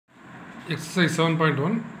Exercise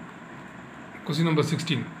 7.1, question number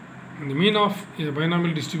 16. The mean of a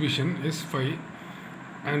binomial distribution is 5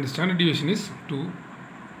 and the standard deviation is 2.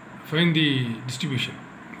 Find the distribution.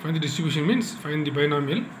 Find the distribution means find the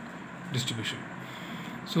binomial distribution.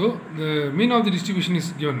 So the mean of the distribution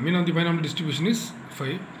is given. Mean of the binomial distribution is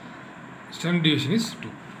 5. Standard deviation is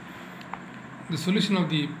 2. The solution of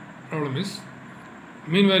the problem is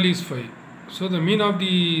mean value is 5. So the mean of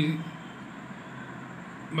the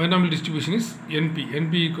binomial distribution is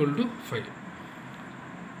NP equal to 5.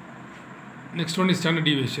 Next one is standard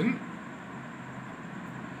deviation.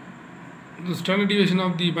 The standard deviation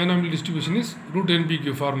of the binomial distribution is root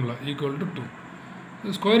NPQ formula equal to 2.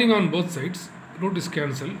 So squaring on both sides, root is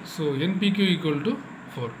cancelled. So NPQ equal to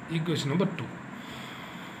 4, equation number 2.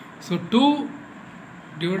 So 2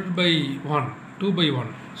 divided by 1, 2 by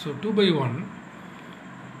 1. So 2 by 1,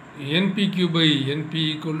 NPQ by NP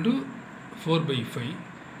equal to 4 by 5.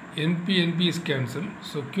 NP is cancelled.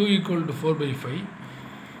 So Q equal to 4 by 5.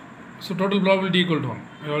 So total probability equal to 1.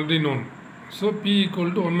 I already known. So P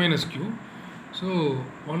equal to 1 minus Q. So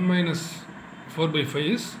 1 minus 4 by 5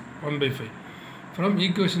 is 1 by 5. From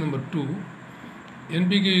equation number 2,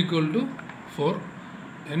 NPQ equal to 4.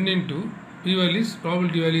 N into P value is,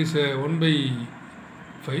 probability value is 1 by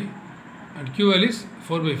 5 and Q value is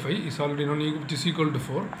 4 by 5 is already known, which is equal to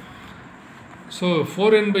 4. So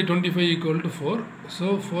 4n by 25 equal to 4.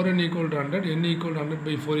 So 4n equal to 100, n equal to 100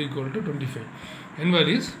 by 4 equal to 25. N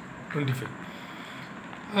value is 25.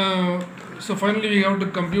 So finally we have to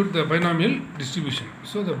compute the binomial distribution.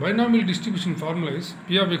 So the binomial distribution formula is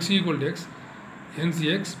P of x equal to x,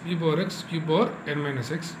 NCx, P power x, Q power n minus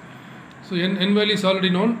x. So n value is already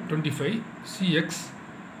known, 25, Cx,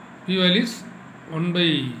 P value is 1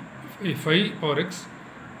 by 5 power x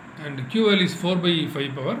and Q value is 4 by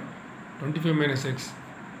 5 power 25 minus x.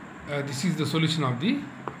 This is the solution of the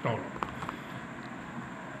problem.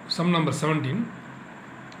 Sum number 17.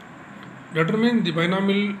 Determine the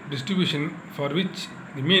binomial distribution for which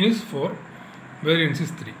the mean is 4, variance is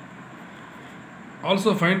 3.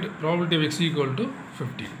 Also find probability of x equal to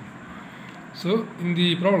 15. So in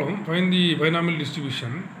the problem, find the binomial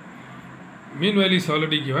distribution. Mean value is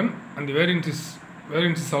already given and the variance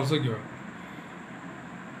is also given.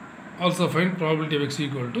 Also find probability of x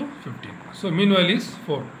equal to 15. So mean value is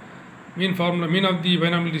 4. Mean of the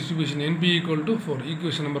binomial distribution NP equal to 4,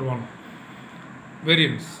 equation number 1.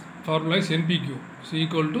 Variance formula is NPQ, so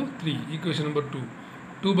equal to 3, equation number 2.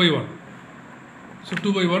 2 by 1. So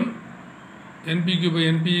 2 by 1, NPQ by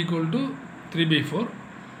NP equal to 3 by 4.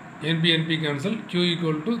 NP cancel, Q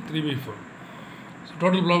equal to 3 by 4. So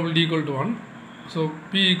total probability equal to 1. So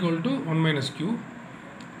P equal to 1 minus Q.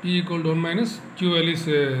 P equal to 1 minus Q value is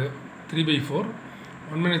 3 by 4.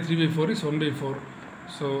 1 minus 3 by 4 is 1 by 4.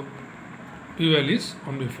 So P value is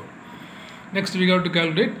 1 by 4. Next we have to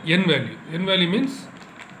calculate N value. N value means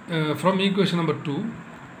from equation number 2,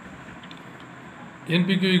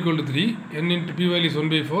 NPQ equal to 3, N into P value is 1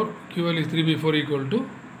 by 4, Q value is 3 by 4 equal to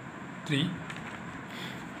 3.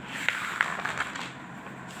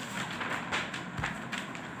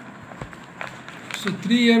 So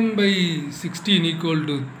 3n by 16 equal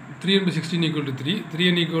to 3n by 16 equal to 3.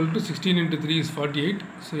 3n equal to 16 into 3 is 48.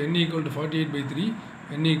 So n equal to 48 by 3.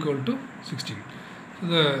 N equal to 16. So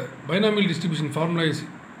the binomial distribution formula is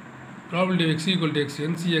probability of x equal to x,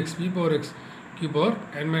 NCx, P power x, Q power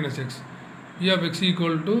n minus x. P of x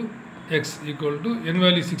equal to x equal to n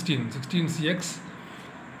value 16. 16 Cx,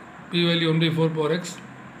 P value 1 by 4 power x,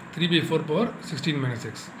 3 by 4 power 16 minus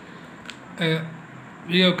x.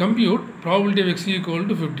 We have compute probability of x equal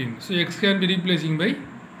to 15. So x can be replacing by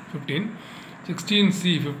 15.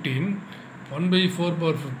 16C 15, 1 by 4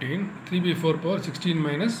 power 15, 3 by 4 power 16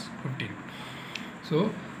 minus 15. So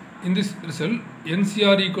in this result,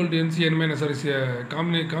 NCR equal to NCn minus R is a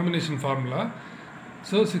combination formula.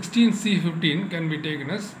 So 16C 15 can be taken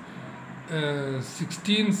as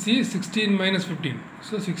 16C 16 minus 15.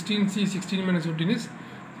 So 16C 16 minus 15 is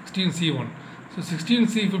 16C1. So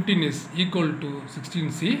 16C15 is equal to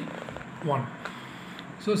 16C1.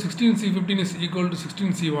 So 16C15 is equal to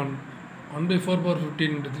 16C1. 1 by 4 power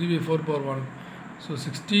 15 into 3 by 4 power 1. So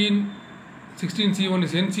 16C1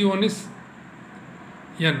 is NC1 is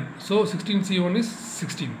N. So 16C1 is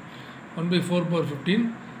 16. 1 by 4 power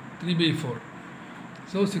 15, 3 by 4.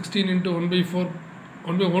 So 16 into 1 by 4,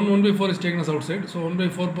 1 by 4 is taken as outside. So 1 by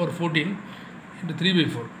 4 power 14 into 3 by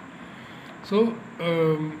 4. So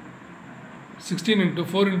 16 into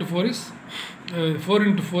 4 into 4 is 4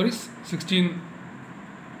 into 4 is 16.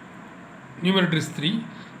 Numerator is 3.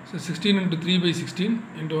 So 16 into 3 by 16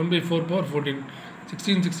 into 1 by 4 power 14.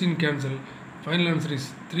 16 cancel. Final answer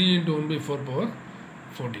is 3 into 1 by 4 power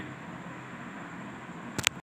 14.